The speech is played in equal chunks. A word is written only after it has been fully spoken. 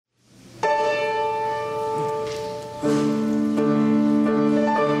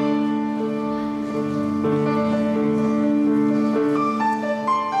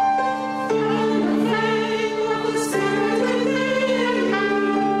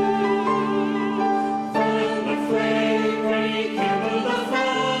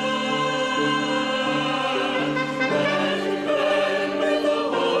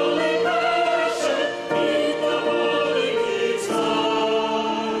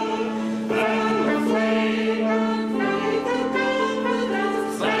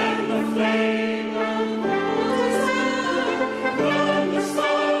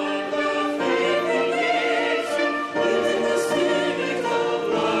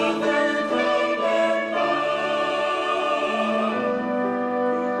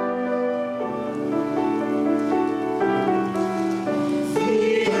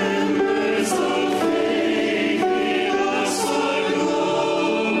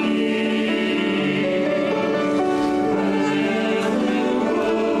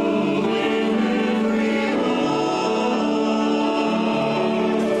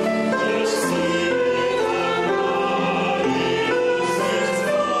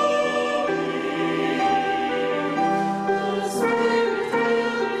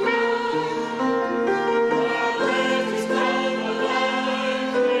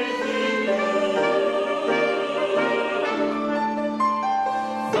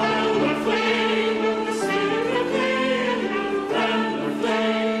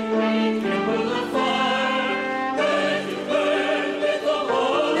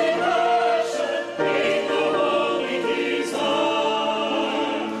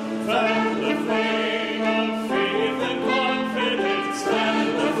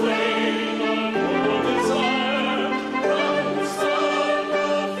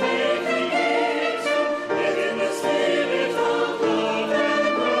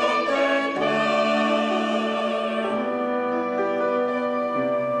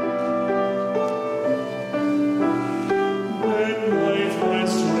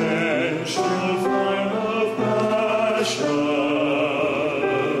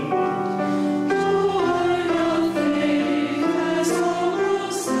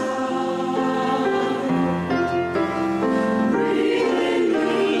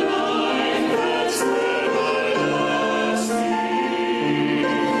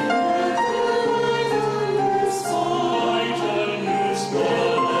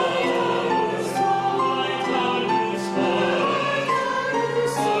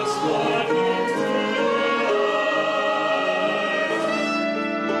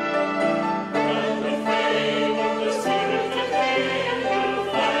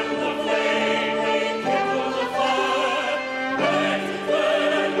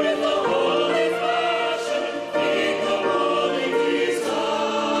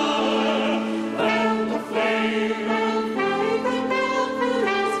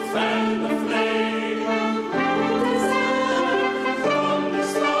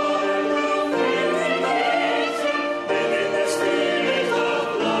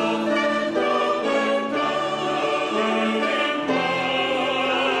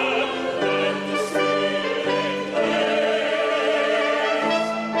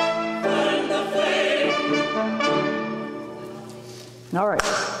right.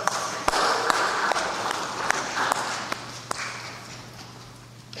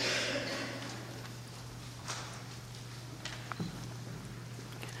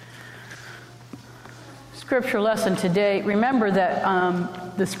 Scripture lesson today. Remember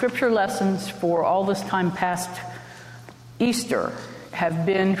that the scripture lessons for all this time past Easter have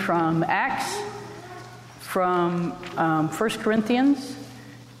been from Acts, from 1 Corinthians,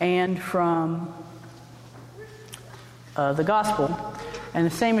 and from the Gospel. And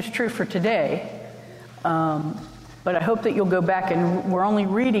the same is true for today. But I hope that you'll go back, and we're only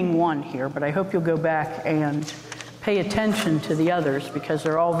reading one here, but I hope you'll go back and pay attention to the others, because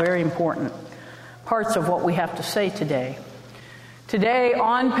they're all very important parts of what we have to say today. Today,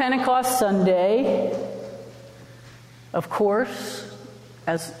 on Pentecost Sunday, of course,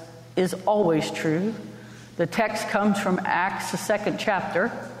 as is always true, the text comes from Acts, the 2nd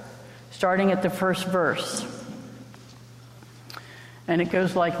chapter, starting at the 1st verse. And it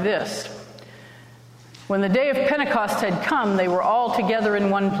goes like this. When the day of Pentecost had come, they were all together in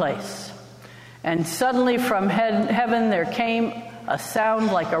one place. And suddenly from heaven there came a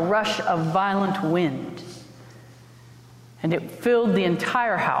sound like a rush of violent wind. And it filled the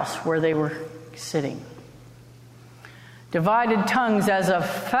entire house where they were sitting. Divided tongues as of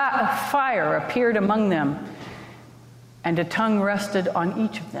fire appeared among them, and a tongue rested on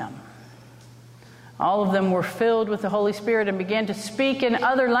each of them. All of them were filled with the Holy Spirit and began to speak in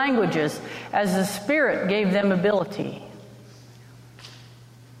other languages as the Spirit gave them ability.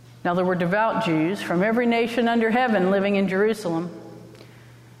 Now there were devout Jews from every nation under heaven living in Jerusalem.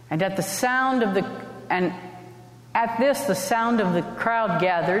 And at this the sound of the crowd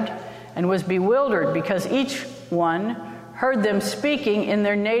gathered and was bewildered, because each one heard them speaking in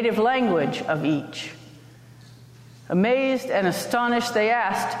their native language of each. Amazed and astonished, they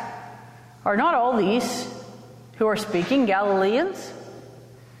asked, "Are not all these who are speaking Galileans?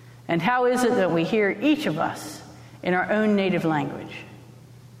 And how is it that we hear each of us in our own native language?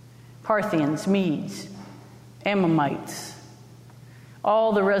 Parthians, Medes, Ammonites,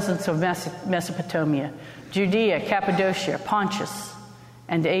 all the residents of Mesopotamia, Judea, Cappadocia, Pontus,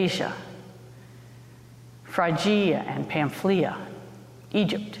 and Asia, Phrygia and Pamphylia,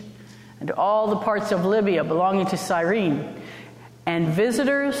 Egypt, and all the parts of Libya belonging to Cyrene, and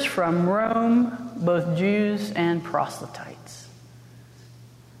visitors from Rome, both Jews and proselytes,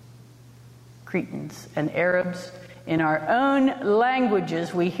 Cretans and Arabs. In our own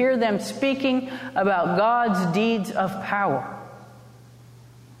languages, we hear them speaking about God's deeds of power."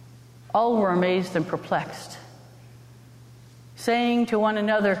 All were amazed and perplexed, saying to one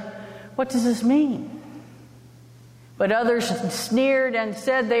another, "What does this mean?" But others sneered and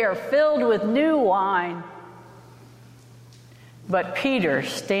said, "They are filled with new wine." But Peter,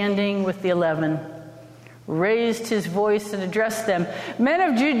 standing with the 11, raised his voice and addressed them, "Men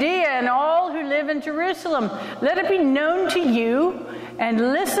of Judea and all who live in Jerusalem, let it be known to you,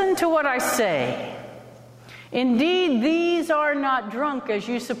 and listen to what I say. Indeed, these are not drunk as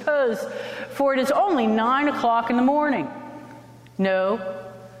you suppose, for it is only 9 o'clock in the morning. No,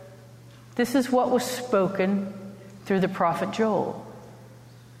 this is what was spoken through the prophet Joel.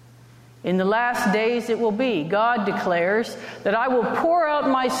 In the last days it will be, God declares, that I will pour out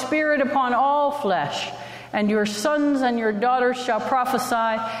my Spirit upon all flesh, and your sons and your daughters shall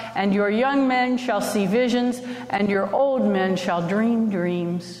prophesy, and your young men shall see visions, and your old men shall dream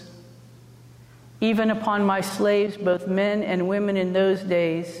dreams. Even upon my slaves, both men and women in those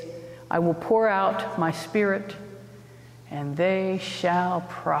days, I will pour out my Spirit, and they shall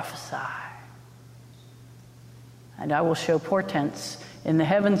prophesy. And I will show portents in the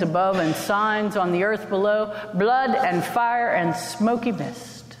heavens above and signs on the earth below, blood and fire and smoky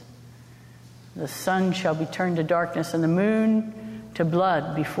mist. The sun shall be turned to darkness and the moon to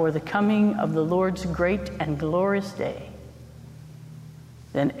blood before the coming of the Lord's great and glorious day.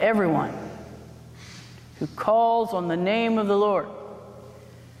 Then everyone who calls on the name of the Lord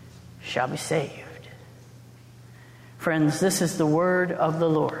shall be saved." Friends, this is the word of the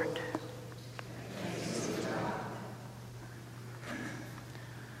Lord.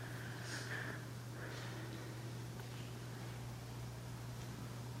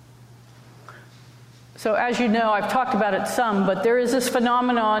 So as you know, I've talked about it some, but there is this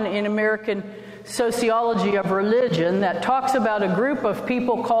phenomenon in American sociology of religion that talks about a group of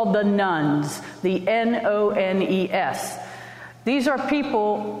people called the nuns, the N-O-N-E-S. These are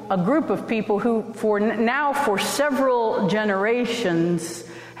people, a group of people who for several generations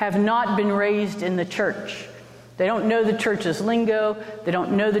have not been raised in the church. They don't know the church's lingo. They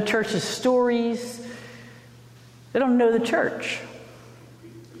don't know the church's stories. They don't know the church.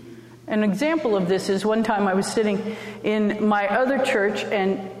 An example of this is one time I was sitting in my other church,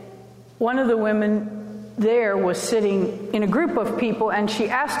 and one of the women there was sitting in a group of people, and she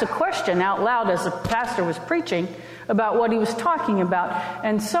asked a question out loud as the pastor was preaching about what he was talking about.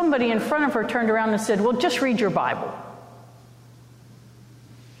 And somebody in front of her turned around and said, "Well, just read your Bible."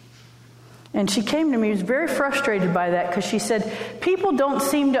 And she came to me, was very frustrated by that, because she said, people don't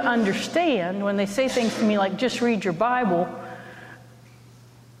seem to understand when they say things to me like, "Just read your Bible,"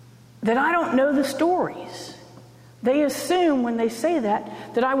 that I don't know the stories. They assume when they say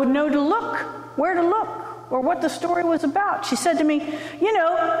that I would know to look, where to look, or what the story was about. She said to me, "You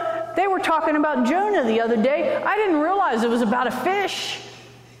know, they were talking about Jonah the other day. I didn't realize it was about a fish."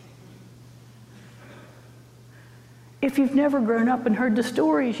 If you've never grown up and heard the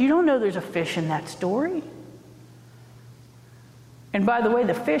stories, you don't know there's a fish in that story. And by the way,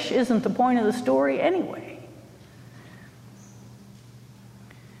 the fish isn't the point of the story anyway.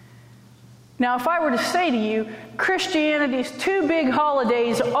 Now, if I were to say to you, Christianity's two big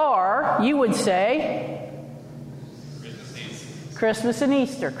holidays are, you would say, Christmas and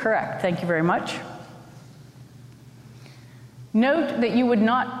Easter. Correct. Thank you very much. Note that you would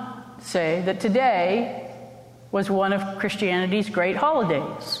not say that today was one of Christianity's great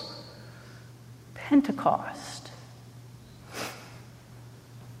holidays, Pentecost.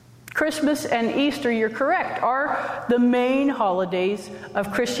 Christmas and Easter, you're correct, are the main holidays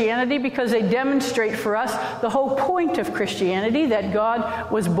of Christianity because they demonstrate for us the whole point of Christianity, that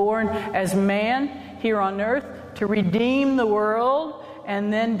God was born as man here on earth to redeem the world,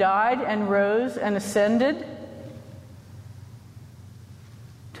 and then died and rose and ascended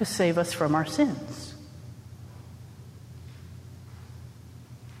to save us from our sins.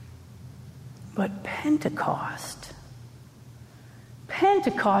 But Pentecost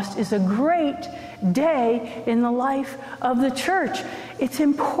is a great day in the life of the church. It's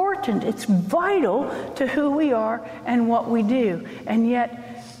important, it's vital to who we are and what we do. And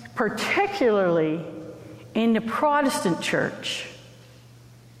yet, particularly in the Protestant church,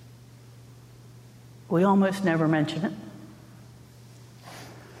 we almost never mention it.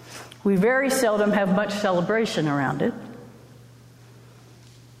 We very seldom have much celebration around it.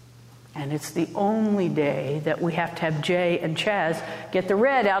 And it's the only day that we have to have Jay and Chaz get the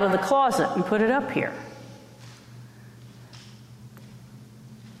red out of the closet and put it up here.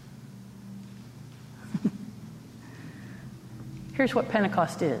 Here's what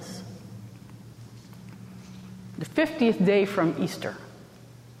Pentecost is. The 50th day from Easter.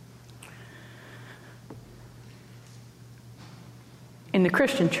 In the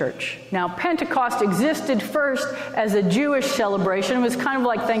Christian church. Now, Pentecost existed first as a Jewish celebration. It was kind of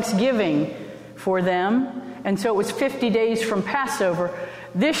like Thanksgiving for them. And so it was 50 days from Passover.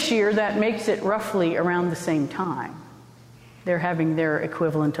 This year, that makes it roughly around the same time. They're having their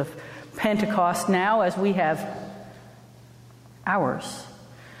equivalent of Pentecost now as we have ours.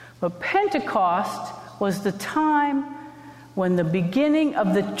 But Pentecost was the time when the beginning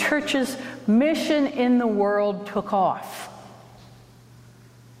of the church's mission in the world took off.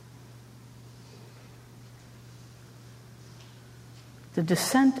 The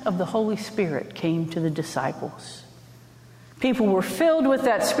descent of the Holy Spirit came to the disciples. People were filled with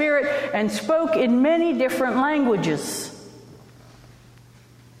that Spirit and spoke in many different languages.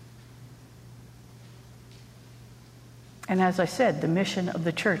 And as I said, the mission of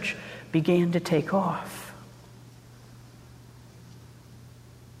the church began to take off.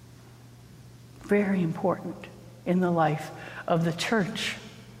 Very important in the life of the church.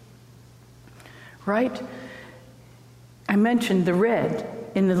 Right? I mentioned the red.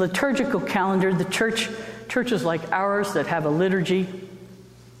 In the liturgical calendar, the churches like ours that have a liturgy,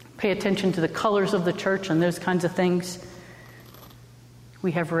 pay attention to the colors of the church and those kinds of things.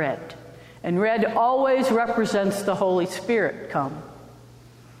 We have red. And red always represents the Holy Spirit come.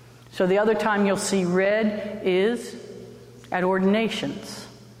 So the other time you'll see red is at ordinations.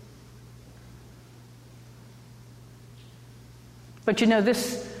 But you know,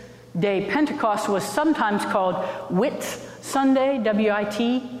 this day, Pentecost, was sometimes called Whit Sunday,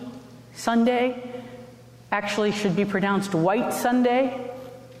 W-I-T, Sunday. Actually should be pronounced White Sunday.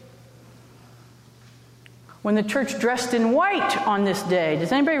 When the church dressed in white on this day.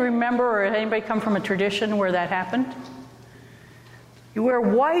 Does anybody remember, or anybody come from a tradition where that happened? You wear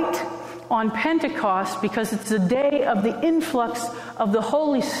white on Pentecost because it's the day of the influx of the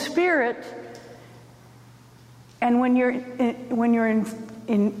Holy Spirit. And when you're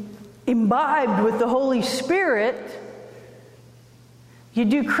imbibed with the Holy Spirit, you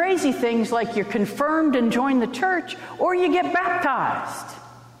do crazy things like you're confirmed and join the church, or you get baptized.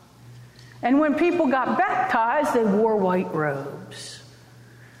 And when people got baptized, they wore white robes.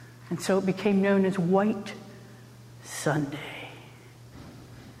 And so it became known as White Sunday.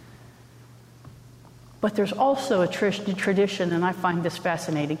 But there's also a tradition, and I find this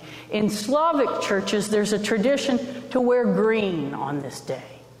fascinating. In Slavic churches, there's a tradition to wear green on this day.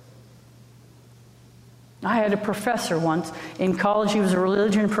 I had a professor once in college. He was a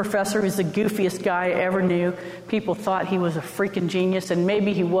religion professor. He was the goofiest guy I ever knew. People thought he was a freaking genius, and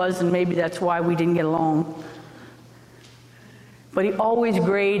maybe he was, and maybe that's why we didn't get along. But he always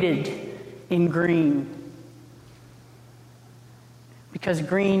graded in green, because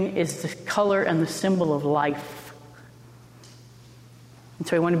green is the color and the symbol of life. And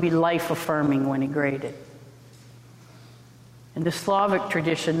so he wanted to be life-affirming when he graded. In the Slavic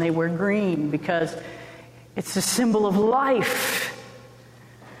tradition, they wear green because it's a symbol of life.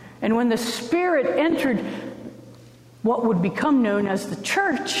 And when the Spirit entered what would become known as the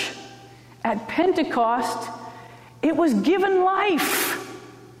church at Pentecost, it was given life.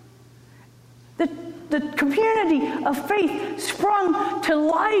 The community of faith sprung to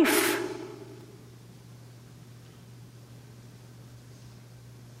life.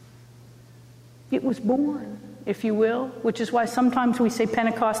 It was born, if you will, which is why sometimes we say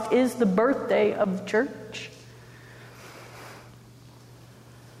Pentecost is the birthday of the church.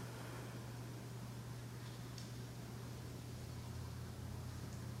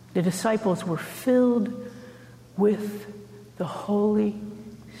 The disciples were filled with the Holy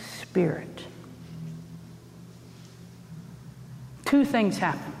Spirit. Two things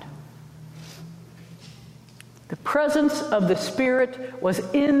happened. The presence of the Spirit was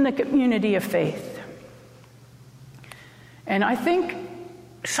in the community of faith. And I think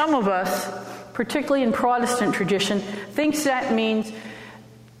some of us, particularly in Protestant tradition, thinks that means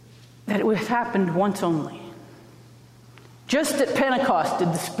that it happened once only. Just at Pentecost did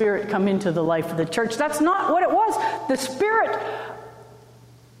the Spirit come into the life of the church. That's not what it was. The Spirit,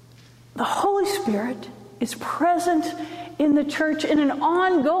 the Holy Spirit, is present in the church in an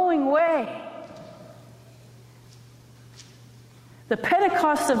ongoing way. The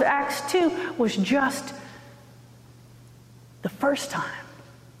Pentecost of Acts 2 was just the first time,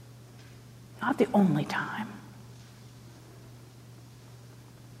 not the only time.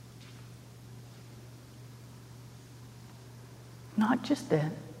 Not just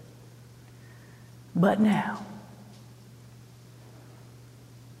then, but now.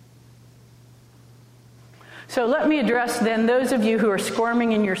 So let me address then those of you who are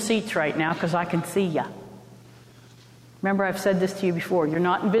squirming in your seats right now, because I can see you. Remember, I've said this to you before. You're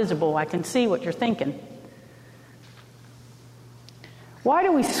not invisible. I can see what you're thinking. Why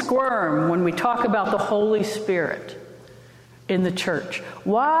do we squirm when we talk about the Holy Spirit in the church?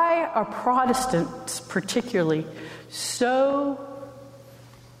 Why are Protestants particularly so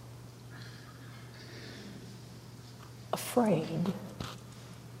afraid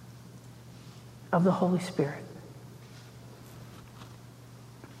of the Holy Spirit?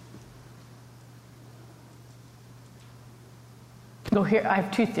 So here, I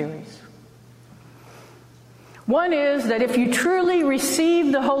have two theories. One is that if you truly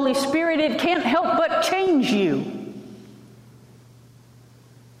receive the Holy Spirit, it can't help but change you.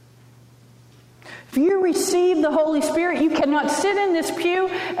 If you receive the Holy Spirit, you cannot sit in this pew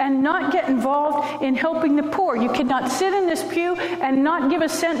and not get involved in helping the poor. You cannot sit in this pew and not give a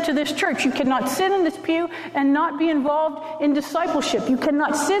cent to this church. You cannot sit in this pew and not be involved in discipleship. You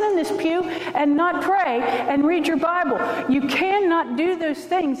cannot sit in this pew and not pray and read your Bible. You cannot do those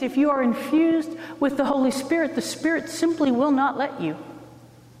things if you are infused with the Holy Spirit. The Spirit simply will not let you.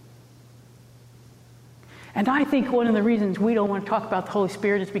 And I think one of the reasons we don't want to talk about the Holy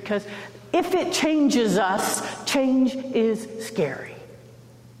Spirit is because if it changes us, change is scary.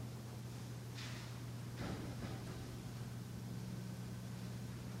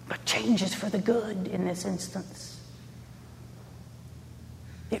 But change is for the good in this instance.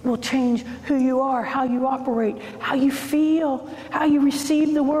 It will change who you are, how you operate, how you feel, how you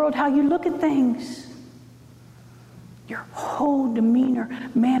receive the world, how you look at things. Your whole demeanor,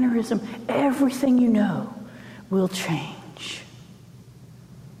 mannerism, everything you know will change.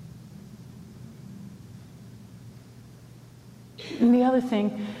 And the other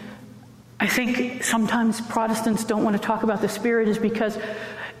thing, I think sometimes Protestants don't want to talk about the Spirit is because,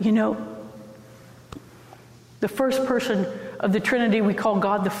 the first person of the Trinity we call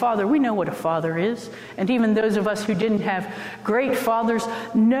God the Father. We know what a father is. And even those of us who didn't have great fathers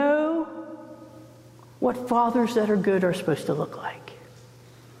know what fathers that are good are supposed to look like.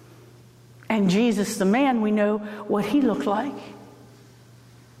 And Jesus, the man, we know what he looked like.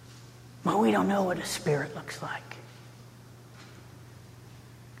 But we don't know what a spirit looks like.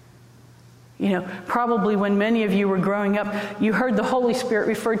 Probably when many of you were growing up, you heard the Holy Spirit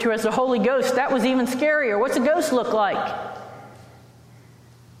referred to as the Holy Ghost. That was even scarier. What's a ghost look like?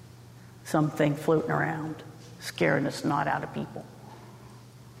 Something floating around, scaring the snot out of people.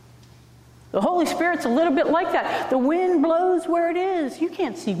 The Holy Spirit's a little bit like that. The wind blows where it is. You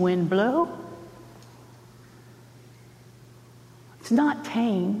can't see wind blow. It's not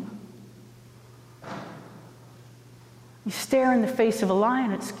tame. You stare in the face of a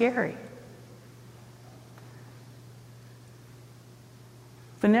lion, it's scary.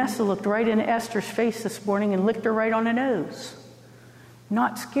 Vanessa looked right into Esther's face this morning and licked her right on the nose.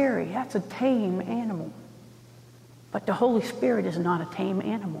 Not scary. That's a tame animal. But the Holy Spirit is not a tame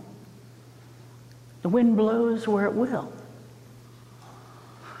animal. The wind blows where it will.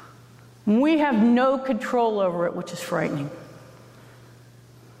 We have no control over it, which is frightening.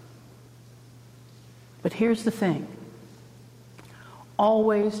 But here's the thing.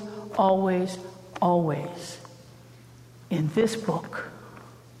 Always, always, always, in this book,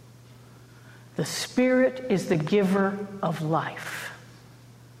 the Spirit is the giver of life.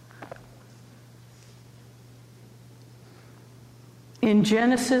 In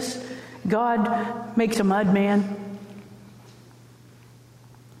Genesis, God makes a mud man.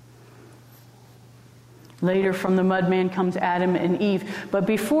 Later, from the mud man comes Adam and Eve. But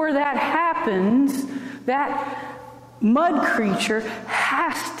before that happens, that mud creature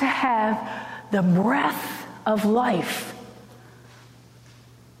has to have the breath of life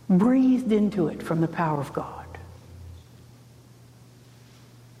breathed into it from the power of God.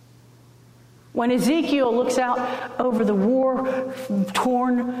 When Ezekiel looks out over the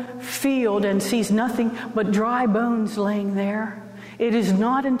war-torn field and sees nothing but dry bones laying there, it is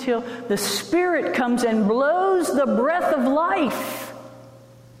not until the Spirit comes and blows the breath of life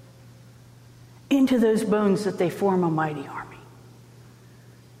into those bones that they form a mighty army.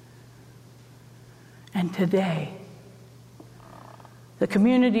 And today, the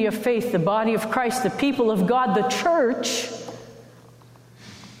community of faith, the body of Christ, the people of God, the church,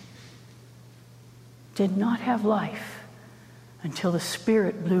 did not have life until the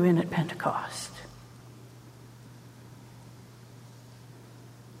Spirit blew in at Pentecost.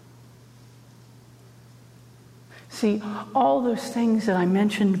 See, all those things that I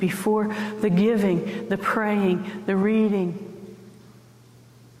mentioned before, the giving, the praying, the reading,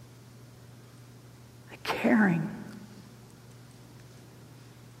 the caring,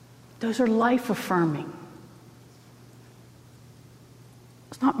 those are life-affirming.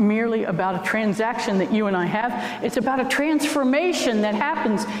 It's not merely about a transaction that you and I have. It's about a transformation that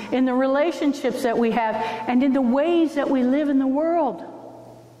happens in the relationships that we have and in the ways that we live in the world.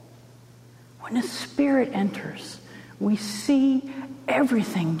 When the Spirit enters, we see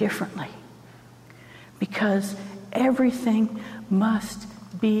everything differently, because everything must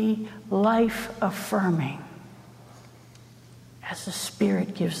be life-affirming as the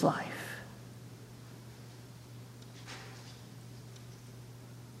Spirit gives life.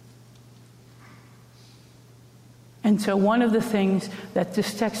 And so one of the things that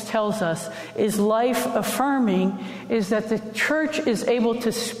this text tells us is life-affirming is that the church is able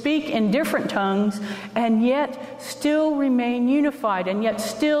to speak in different tongues and yet still remain unified, and yet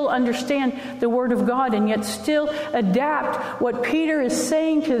still understand the Word of God, and yet still adapt what Peter is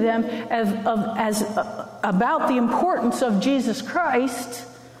saying to them as about the importance of Jesus Christ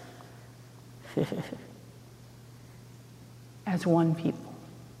as one people.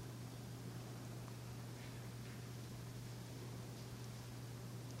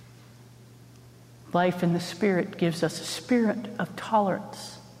 Life in the Spirit gives us a spirit of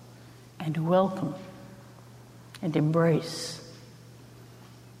tolerance and welcome and embrace.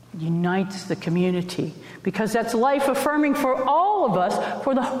 It unites the community, because that's life affirming for all of us,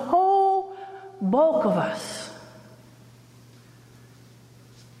 for the whole bulk of us.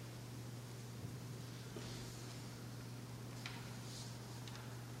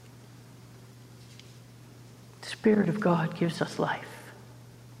 The Spirit of God gives us life.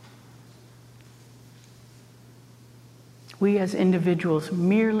 We as individuals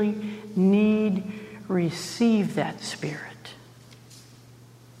merely need receive that Spirit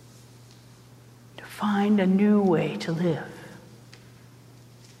to find a new way to live.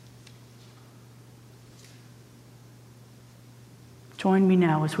 Join me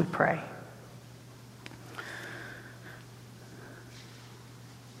now as we pray.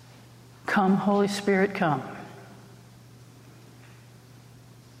 Come, Holy Spirit, come.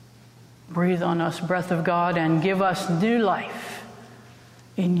 Breathe on us, breath of God, and give us new life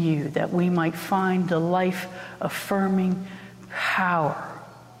in you, that we might find the life-affirming power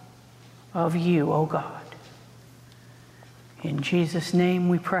of you, O God. In Jesus' name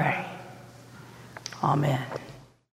we pray. Amen.